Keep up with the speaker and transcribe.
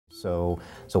So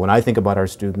when I think about our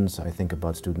students, I think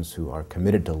about students who are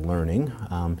committed to learning,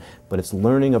 but it's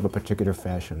learning of a particular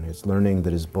fashion. It's learning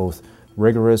that is both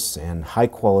rigorous and high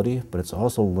quality, but it's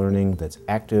also learning that's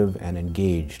active and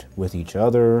engaged with each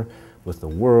other, with the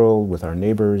world, with our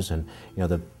neighbors. And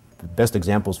the best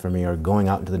examples for me are going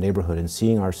out into the neighborhood and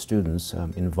seeing our students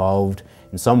involved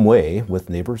in some way with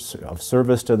neighbors, of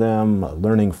service to them,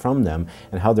 learning from them,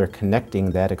 and how they're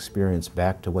connecting that experience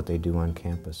back to what they do on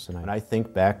campus. And I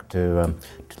think back to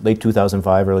late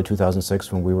 2005, early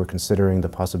 2006, when we were considering the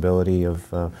possibility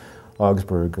of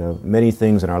Augsburg. Many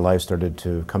things in our life started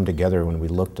to come together when we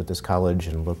looked at this college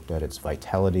and looked at its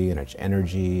vitality and its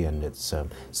energy and its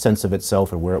sense of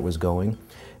itself and where it was going.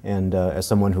 And as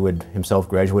someone who had himself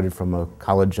graduated from a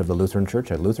college of the Lutheran Church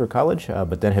at Luther College,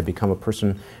 but then had become a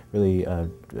person really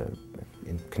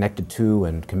connected to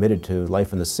and committed to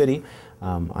life in the city,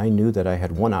 I knew that I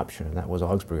had one option, and that was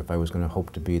Augsburg, if I was going to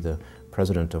hope to be the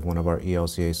president of one of our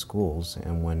ELCA schools.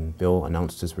 And when Bill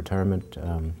announced his retirement,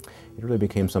 it really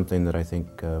became something that I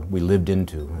think we lived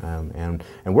into. And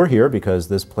we're here because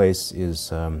this place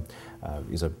is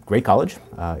a great college.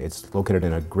 It's located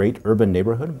in a great urban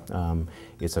neighborhood.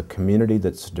 It's a community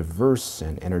that's diverse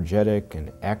and energetic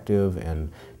and active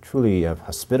and truly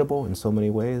hospitable in so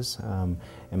many ways.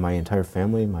 And my entire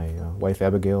family, my wife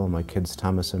Abigail and my kids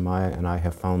Thomas and Maya and I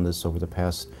have found this over the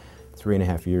past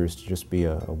 3.5 years to just be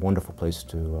a wonderful place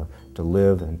to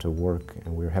live and to work,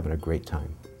 and we're having a great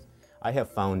time. I have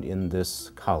found in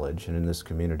this college and in this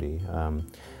community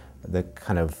the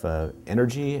kind of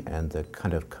energy and the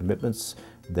kind of commitments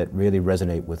that really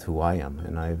resonate with who I am.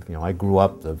 And I grew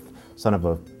up the son of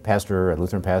a pastor, a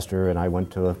Lutheran pastor, and I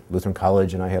went to a Lutheran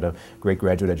college and I had a great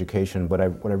graduate education. But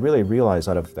what I really realized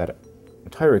out of that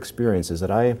entire experience is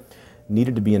that I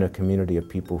needed to be in a community of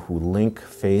people who link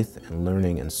faith and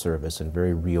learning and service in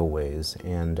very real ways.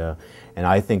 And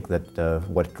I think that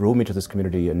what drove me to this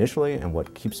community initially and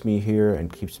what keeps me here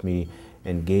and keeps me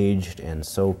engaged and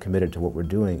so committed to what we're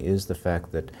doing is the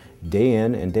fact that day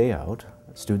in and day out,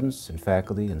 students and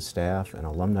faculty and staff and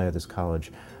alumni of this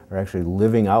college are actually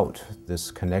living out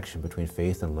this connection between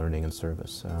faith and learning and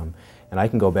service. And I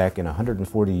can go back in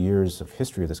 140 years of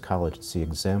history of this college and see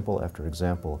example after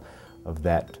example of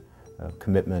that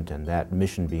commitment and that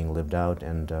mission being lived out,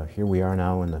 and here we are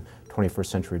now in the 21st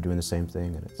century doing the same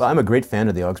thing. Well, I'm a great fan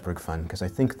of the Augsburg Fund because I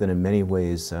think that in many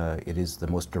ways it is the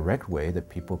most direct way that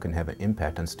people can have an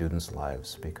impact on students'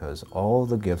 lives, because all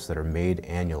the gifts that are made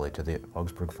annually to the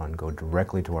Augsburg Fund go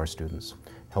directly to our students,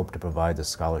 help to provide the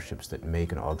scholarships that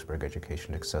make an Augsburg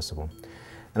education accessible.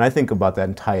 And I think about that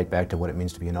and tie it back to what it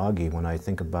means to be an Auggie when I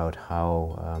think about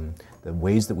how the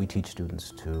ways that we teach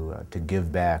students to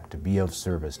give back, to be of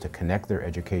service, to connect their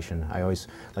education. I always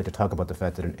like to talk about the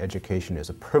fact that an education is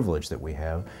a privilege that we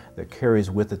have that carries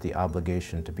with it the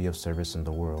obligation to be of service in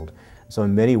the world. So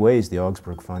in many ways, the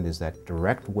Augsburg Fund is that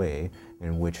direct way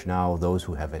in which now those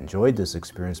who have enjoyed this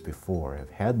experience before, have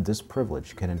had this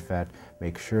privilege, can in fact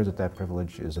make sure that that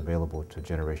privilege is available to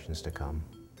generations to come.